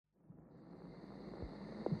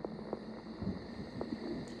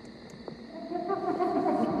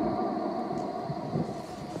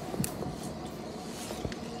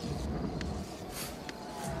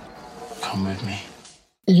with me.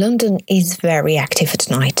 London is very active at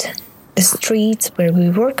night. The streets where we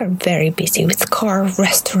work are very busy with cars,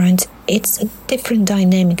 restaurants. It's a different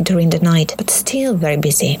dynamic during the night, but still very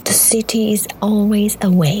busy. The city is always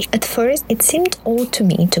awake. At first, it seemed odd to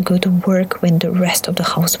me to go to work when the rest of the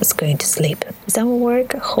house was going to sleep. As I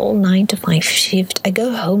work a whole 9 to 5 shift, I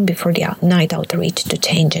go home before the night outreach to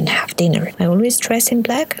change and have dinner. I always dress in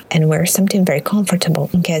black and wear something very comfortable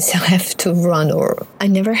in case I have to run or... I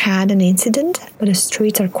never had an incident, but the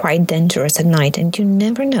streets are quite dangerous at night and you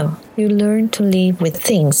never know. You learn to live with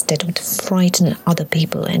things that would frighten other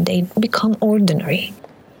people and they become ordinary.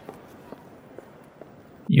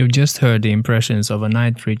 You've just heard the impressions of a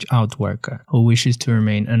night reach out worker who wishes to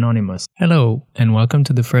remain anonymous. Hello, and welcome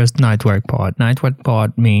to the first Nightwork Pod. Nightwork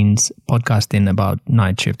Pod means podcasting about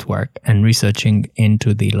night shift work and researching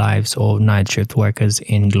into the lives of night shift workers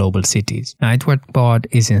in global cities. Nightwork Pod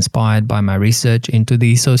is inspired by my research into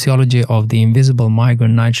the sociology of the invisible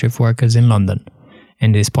migrant night shift workers in London.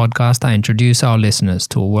 In this podcast, I introduce our listeners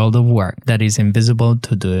to a world of work that is invisible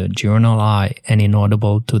to the diurnal eye and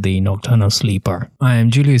inaudible to the nocturnal sleeper. I am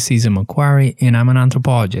Julius-Cezar and I'm an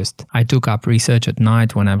anthropologist. I took up research at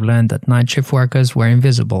night when I've learned that night shift workers were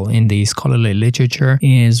invisible in the scholarly literature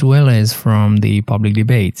as well as from the public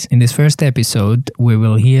debates. In this first episode, we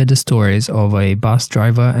will hear the stories of a bus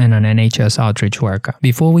driver and an NHS outreach worker.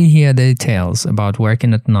 Before we hear the details about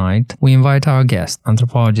working at night, we invite our guest,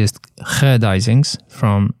 anthropologist Ger Duijzings,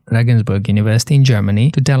 from Regensburg University in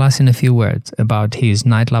Germany, to tell us in a few words about his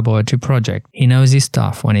Nightlaboratory project. He knows his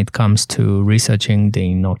stuff when it comes to researching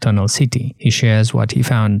the nocturnal city. He shares what he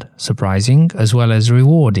found surprising as well as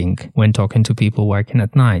rewarding when talking to people working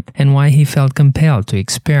at night, and why he felt compelled to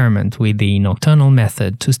experiment with the nocturnal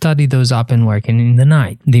method to study those up and working in the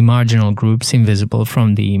night, the marginal groups invisible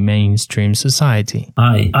from the mainstream society.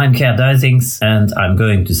 Hi, I'm Ger Duijzings, and I'm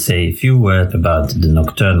going to say a few words about the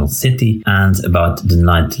nocturnal city and about the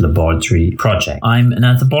Nightlaboratory project. I'm an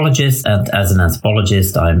anthropologist, and as an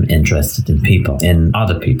anthropologist, I'm interested in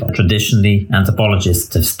other people. Traditionally,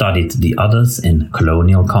 anthropologists have studied the others in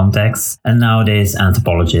colonial contexts, and nowadays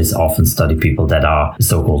anthropologists often study people that are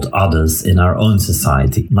so-called others in our own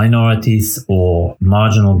society, minorities or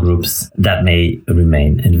marginal groups that may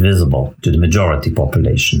remain invisible to the majority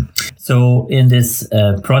population. So in this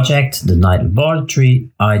project, the Nightlaboratory,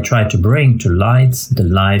 I try to bring to light the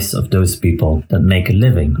lives of those people that make a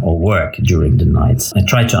living or work during the night. I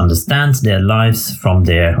try to understand their lives from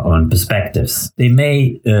their own perspectives. They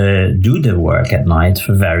may do their work at night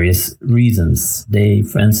for various reasons. They,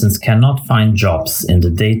 for instance, cannot find jobs in the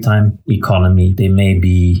daytime economy. They may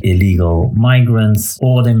be illegal migrants,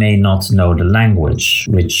 or they may not know the language,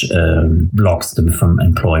 which blocks them from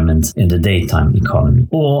employment in the daytime economy.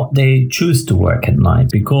 Or they choose to work at night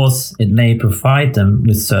because it may provide them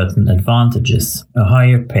with certain advantages: a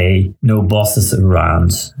higher pay, no bosses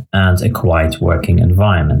around, and a quiet working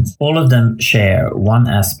environment. All of them share one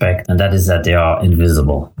aspect, and that is that they are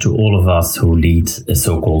invisible to all of us who lead a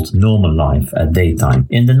so-called normal life at daytime.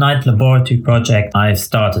 In the Nightlaboratory project, I've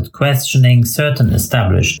started questioning certain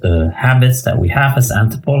established habits that we have as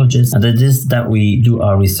anthropologists, and it is that we do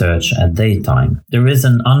our research at daytime. There is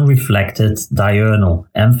an unreflected diurnal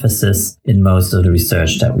emphasis in most of the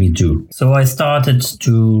research that we do. So I started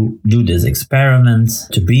to do this experiment,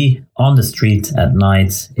 to be on the street at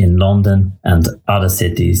night in London and other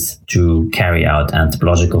cities to carry out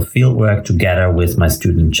anthropological fieldwork together with my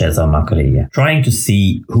student Cesar, trying to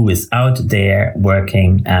see who is out there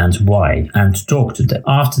working and why, and to talk to them.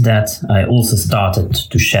 After that, I also started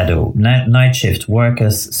to shadow night shift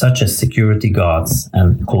workers such as security guards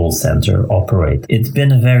and call center operators. It's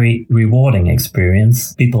been a very rewarding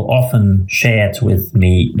experience. People often shared with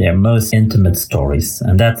me their most intimate stories,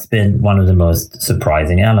 and that's been one of the most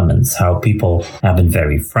surprising elements, how people have been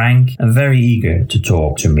very frank and very eager to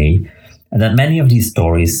talk to me, and that many of these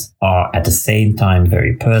stories are at the same time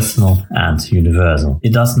very personal and universal.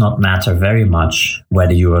 It does not matter very much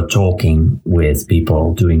whether you are talking with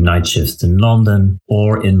people doing night shifts in London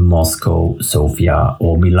or in Moscow, Sofia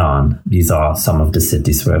or Milan. These are some of the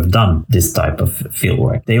cities where I've done this type of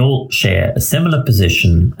fieldwork. They all share a similar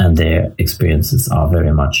position and their experiences are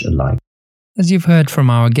very much alike. As you've heard from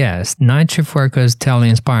our guest, night shift workers tell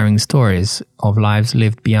inspiring stories of lives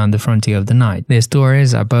lived beyond the frontier of the night. Their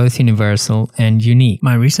stories are both universal and unique.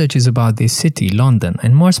 My research is about this city, London,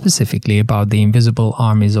 and more specifically about the invisible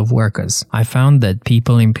armies of workers. I found that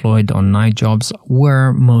people employed on night jobs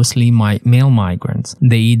were mostly male migrants.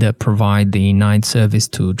 They either provide the night service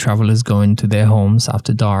to travelers going to their homes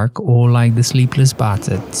after dark, or like the sleepless bats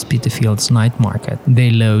at Spitalfields night market,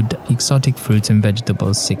 they load exotic fruits and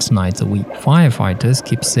vegetables 6 nights a week. Firefighters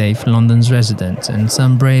keep safe London's residents, and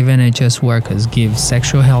some brave NHS workers give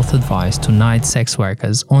sexual health advice to night sex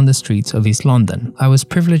workers on the streets of East London. I was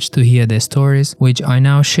privileged to hear their stories, which I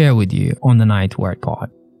now share with you on the Night Work Pod.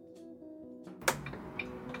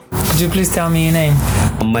 Could you please tell me your name?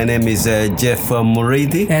 My name is Jeff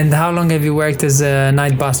Morady. And how long have you worked as a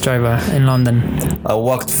night bus driver in London? I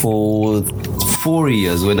worked for 4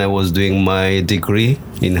 years when I was doing my degree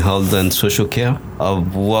in health and social care.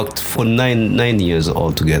 I've worked for nine years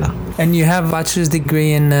altogether. And you have a bachelor's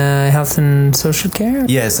degree in health and social care?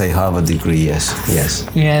 Yes, I have a degree, yes.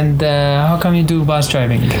 And how come you do bus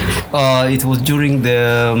driving? It was during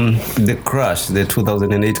the crash, the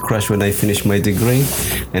 2008 crash, when I finished my degree,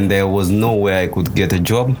 and there was no way I could get a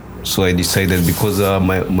job. So I decided, because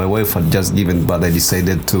my wife had just given birth, I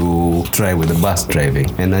decided to try with the bus driving,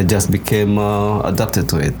 and I just became adapted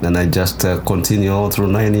to it, and I just continue all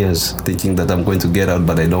through 9 years, thinking that I'm going to get out,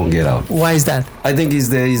 but I don't get out. Why is that? I think it's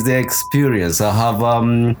the experience. I have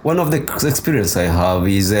one of the experience I have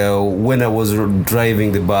is when I was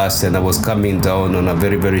driving the bus and I was coming down on a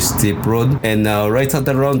very, very steep road, and right at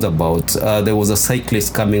the roundabout there was a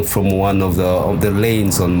cyclist coming from one of the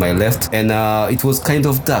lanes on my left, and it was kind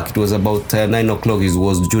of dark. It was about 9 o'clock. It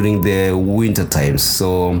was during the winter times.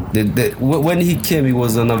 So when he came, he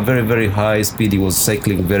was on a very, very high speed. He was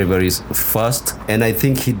cycling very, very fast. And I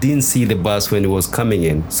think he didn't see the bus when he was coming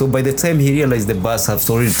in. So by the time he realized the bus had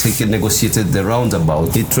already negotiated the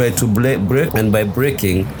roundabout, he tried to brake. And by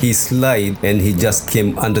braking, he slid and he just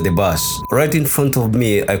came under the bus. Right in front of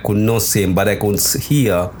me, I could not see him, but I could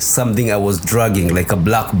hear something I was dragging, like a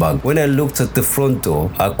black bag. When I looked at the front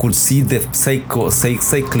door, I could see the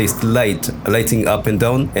cyclist lighting up and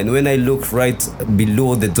down, and when I looked right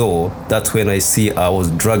below the door, that's when I see I was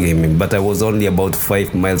dragging him, but I was only about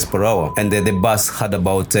 5 miles per hour, and the bus had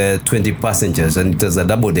about 20 passengers, and it was a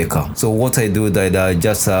double decker. So what I do that I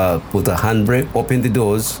just put a handbrake, opened the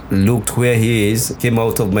doors, looked where he is, came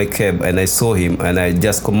out of my cab, and I saw him, and I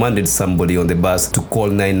just commanded somebody on the bus to call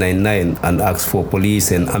 999 and ask for police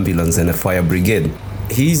and ambulance and a fire brigade.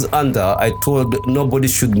 He's under. I told nobody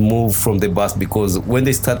should move from the bus, because when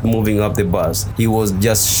they start moving up the bus, he was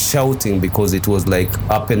just shouting, because it was like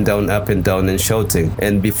up and down and shouting.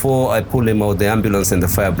 And before I pulled him out, the ambulance and the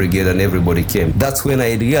fire brigade and everybody came. That's when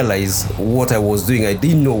I realized what I was doing. I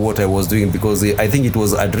didn't know what I was doing, because I think it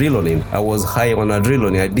was adrenaline. I was high on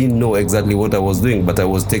adrenaline. I didn't know exactly what I was doing, but I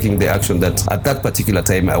was taking the action that at that particular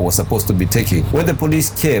time I was supposed to be taking. When the police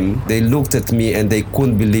came, they looked at me and they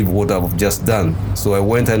couldn't believe what I've just done. So I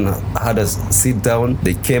went and had a sit down.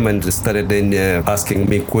 They came and started then asking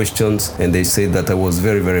me questions, and they said that I was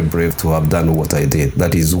very, very brave to have done what I did.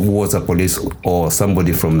 That is what a police or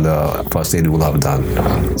somebody from the first aid would have done.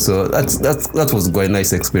 So that was quite a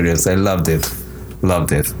nice experience. I loved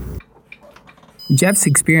it. Jeff's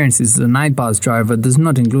experience as a night bus driver does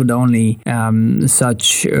not include only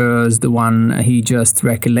such as the one he just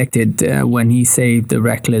recollected when he saved a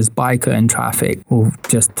reckless biker in traffic who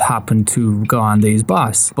just happened to go under his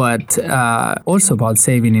bus, but also about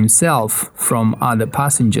saving himself from other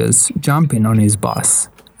passengers jumping on his bus,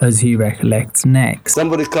 as he recollects next.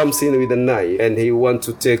 Somebody comes in with a knife and he wants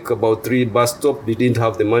to take about 3 bus stops. He didn't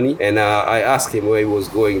have the money, and I asked him where he was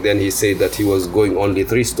going. Then he said that he was going only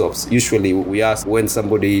 3 stops. Usually we ask when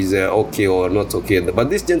somebody is okay or not okay, but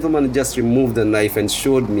this gentleman just removed the knife and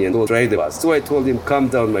showed me and drive the bus. So I told him, calm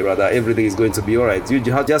down my brother, everything is going to be alright. You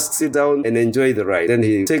just sit down and enjoy the ride. Then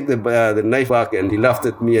he took the knife back and he laughed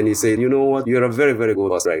at me and he said, you know what, you're a very, very good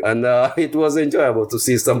bus driver. And it was enjoyable to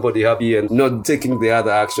see somebody happy and not taking the other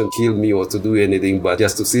action, kill me or to do anything, but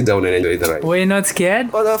just to sit down and enjoy the ride. Were you not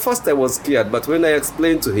scared? Well, at first I was scared, but when I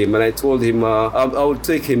explained to him and I told him I will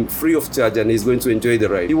take him free of charge and he's going to enjoy the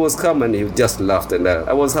ride, he was calm and he just laughed, and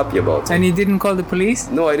I was happy about it. And you didn't call the police?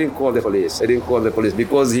 No, I didn't call the police.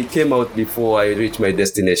 Because he came out before I reached my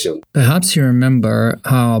destination. Perhaps you remember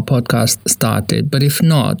how our podcast started, but if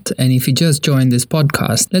not, and if you just joined this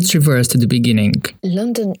podcast, let's reverse to the beginning.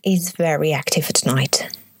 London is very active at night.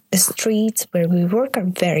 The streets where we work are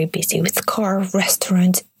very busy with car,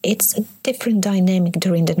 restaurants. It's a different dynamic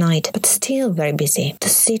during the night, but still very busy. The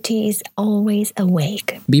city is always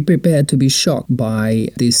awake. Be prepared to be shocked by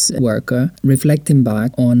this worker, reflecting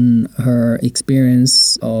back on her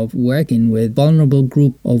experience of working with vulnerable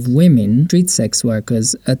group of women, street sex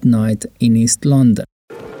workers at night in East London.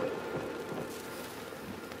 The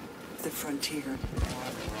frontier.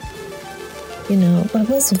 What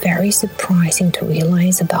was very surprising to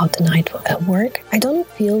realize about the night work, I don't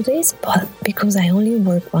feel this, but because I only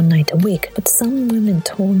work one night a week, but some women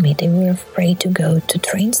told me they were afraid to go to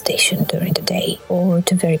train station during the day or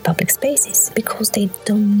to very public spaces because they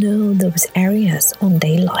don't know those areas on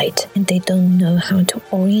daylight and they don't know how to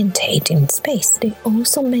orientate in space. They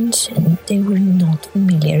also mentioned they were not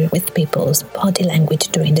familiar with people's body language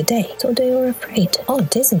during the day, so they were afraid.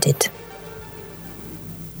 Odd, isn't it?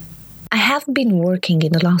 I have been working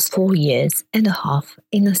in the last 4 years and a half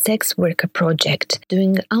in a sex worker project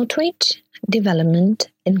doing outreach, development,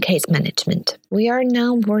 and case management. We are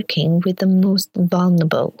now working with the most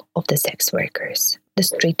vulnerable of the sex workers, the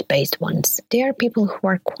street-based ones. They are people who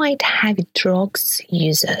are quite heavy drugs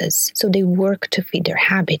users, so they work to feed their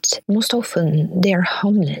habits. Most often, they are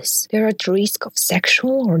homeless. They are at risk of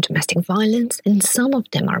sexual or domestic violence, and some of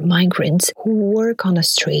them are migrants who work on the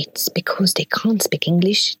streets because they can't speak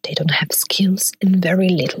English, they don't have skills, and very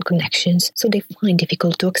little connections, so they find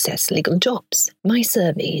difficult to access legal jobs. My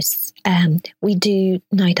service, we do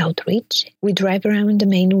night outreach. We drive around the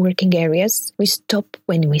main working areas. We stop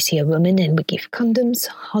when we see a woman and we give condoms,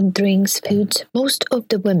 hot drinks, food. Most of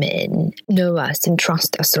the women know us and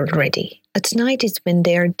trust us already. At night is when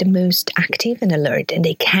they are the most active and alert and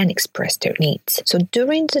they can express their needs. So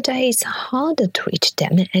during the day it's harder to reach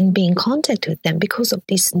them and be in contact with them because of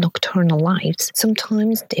these nocturnal lives.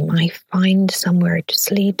 Sometimes they might find somewhere to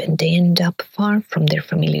sleep and they end up far from their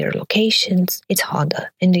familiar locations. It's harder.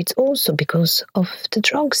 And it's also because of the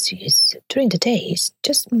drugs used. During the day it's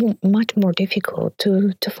just much more difficult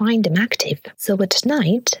to find them active. So at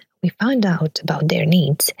night, we found out about their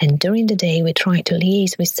needs, and during the day we try to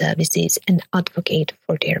liaise with services and advocate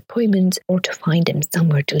for their appointments or to find them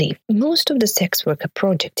somewhere to live. Most of the sex worker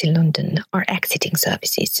projects in London are exiting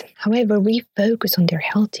services. However, we focus on their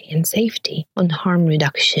health and safety, on harm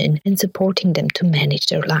reduction and supporting them to manage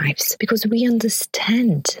their lives, because we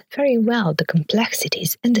understand very well the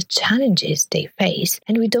complexities and the challenges they face,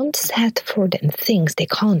 and we don't set for them things they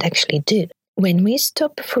can't actually do. When we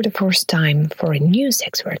stop for the first time for a new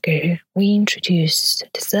sex worker, we introduce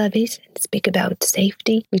the service and speak about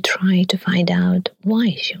safety. We try to find out why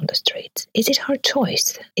is she on the streets. Is it her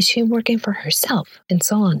choice? Is she working for herself? And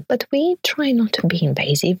so on. But we try not to be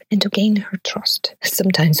invasive and to gain her trust.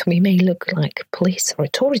 Sometimes we may look like police or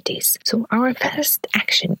authorities. So our first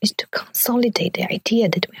action is to consolidate the idea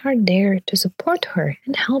that we are there to support her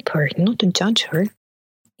and help her, not to judge her.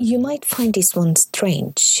 You might find this one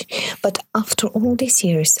strange, but after all these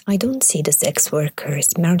years, I don't see the sex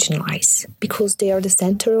workers marginalized because they are the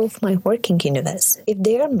center of my working universe. If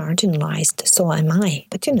they are marginalized, so am I.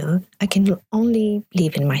 But I can only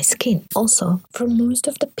live in my skin. Also, for most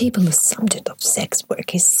of the people, the subject of sex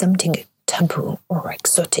work is something taboo or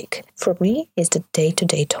exotic. For me, it's the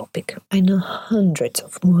day-to-day topic. I know hundreds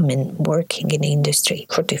of women working in the industry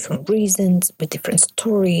for different reasons, with different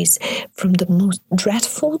stories, from the most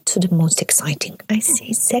dreadful to the most exciting. I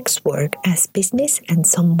see sex work as business, and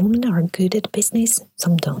some women are good at business,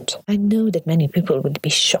 some don't. I know that many people would be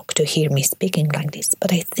shocked to hear me speaking like this,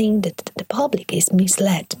 but I think that the public is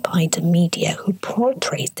misled by the media who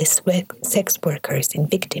portrays the sex workers and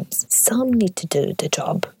victims. Some need to do the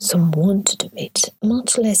job, some won't to do it.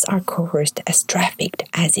 Much less are coerced as trafficked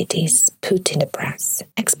as it is put in the press.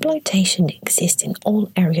 Exploitation exists in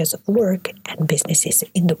all areas of work and businesses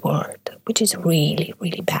in the world, which is really,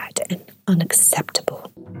 really bad and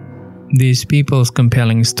unacceptable. These people's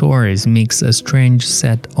compelling stories mix a strange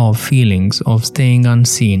set of feelings of staying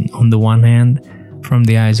unseen on the one hand from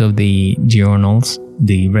the eyes of the diurnals,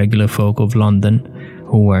 the regular folk of London,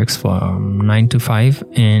 who works from 9 to 5,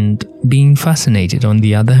 and being fascinated on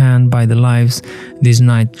the other hand by the lives these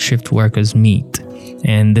night shift workers meet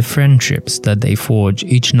and the friendships that they forge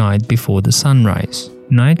each night before the sunrise.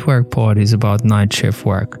 Night Work Pod is about night shift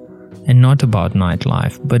work and not about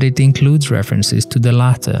nightlife, but it includes references to the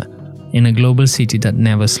latter in a global city that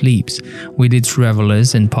never sleeps, with its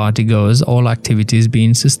revelers and partygoers, all activities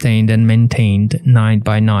being sustained and maintained night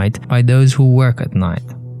by night by those who work at night.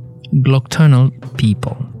 Glocturnal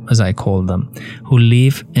people, as I call them, who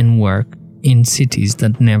live and work in cities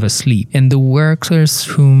that never sleep. And the workers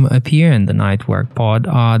whom appear in the Night Work Pod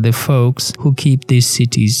are the folks who keep these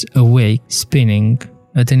cities awake, spinning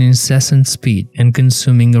at an incessant speed and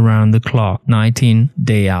consuming around the clock, night in,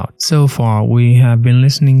 day out. So far, we have been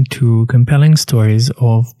listening to compelling stories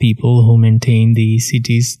of people who maintain the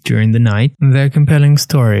cities during the night. Their compelling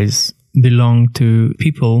stories belong to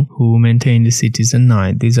people who maintain the cities at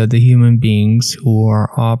night. These are the human beings who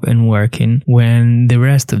are up and working when the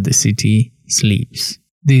rest of the city sleeps.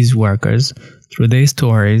 These workers, through their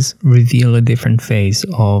stories, reveal a different face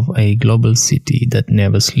of a global city that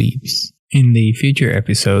never sleeps. In the future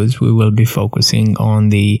episodes, we will be focusing on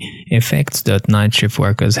the effects that night shift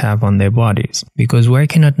workers have on their bodies. Because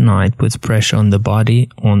working at night puts pressure on the body,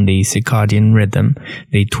 on the circadian rhythm,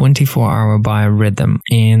 the 24-hour biorhythm.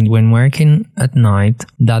 And when working at night,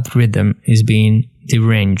 that rhythm is being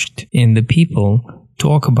deranged. And the people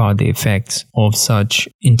talk about the effects of such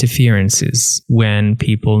interferences when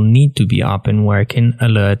people need to be up and working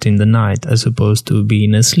alert in the night as opposed to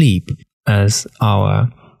being asleep, as our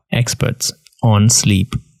experts on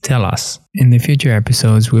sleep tell us. In the future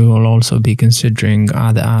episodes, we will also be considering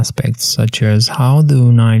other aspects such as how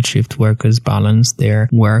do night shift workers balance their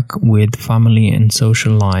work with family and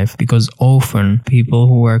social life, because often people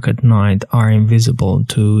who work at night are invisible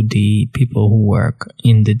to the people who work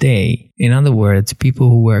in the day. In other words, people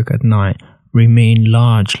who work at night remain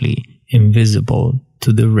largely invisible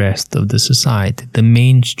to the rest of the society, the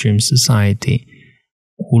mainstream society,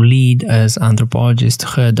 who lead, as anthropologist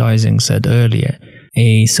Ger Duijzings said earlier,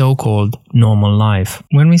 a so-called normal life.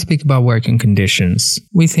 When we speak about working conditions,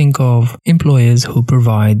 we think of employers who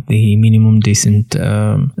provide the minimum decent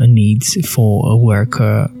needs for a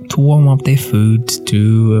worker to warm up their food,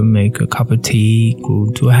 to make a cup of tea,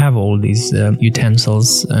 to have all these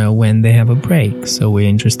utensils when they have a break. So we're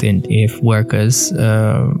interested if workers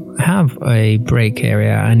have a break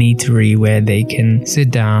area, an eatery where they can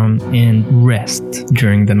sit down and rest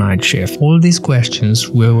during the night shift. All these questions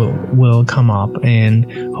will come up, and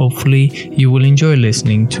hopefully you will enjoy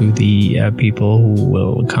listening to the people who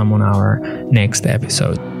will come on our next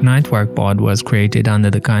episode. Nightwork Pod was created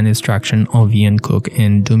under the kind instruction of Ian Cook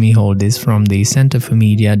and Dumi Holdis from the Center for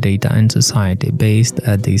Media, Data and Society, based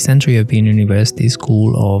at the Central European University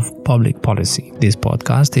School of Public Policy. This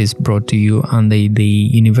podcast is brought to you under the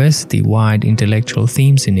university-wide Intellectual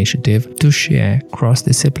Themes Initiative to share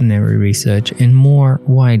cross-disciplinary research and more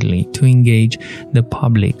widely to engage the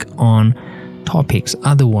public on topics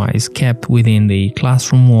otherwise kept within the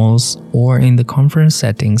classroom walls or in the conference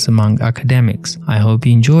settings among academics. I hope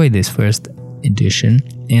you enjoy this first edition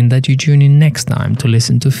and that you tune in next time to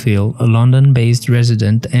listen to Phil, a London-based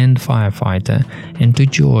resident and firefighter, and to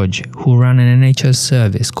George, who ran an NHS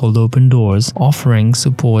service called Open Doors, offering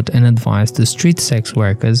support and advice to street sex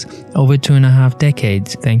workers over 2.5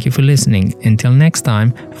 decades. Thank you for listening. Until next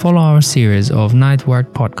time, follow our series of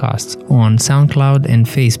Nightwork podcasts on SoundCloud and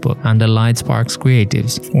Facebook under Lightsparks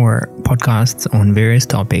Creatives. For podcasts on various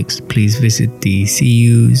topics, please visit the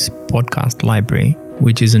CU's podcast library,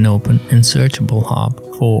 which is an open and searchable hub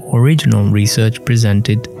for original research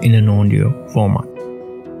presented in an audio format.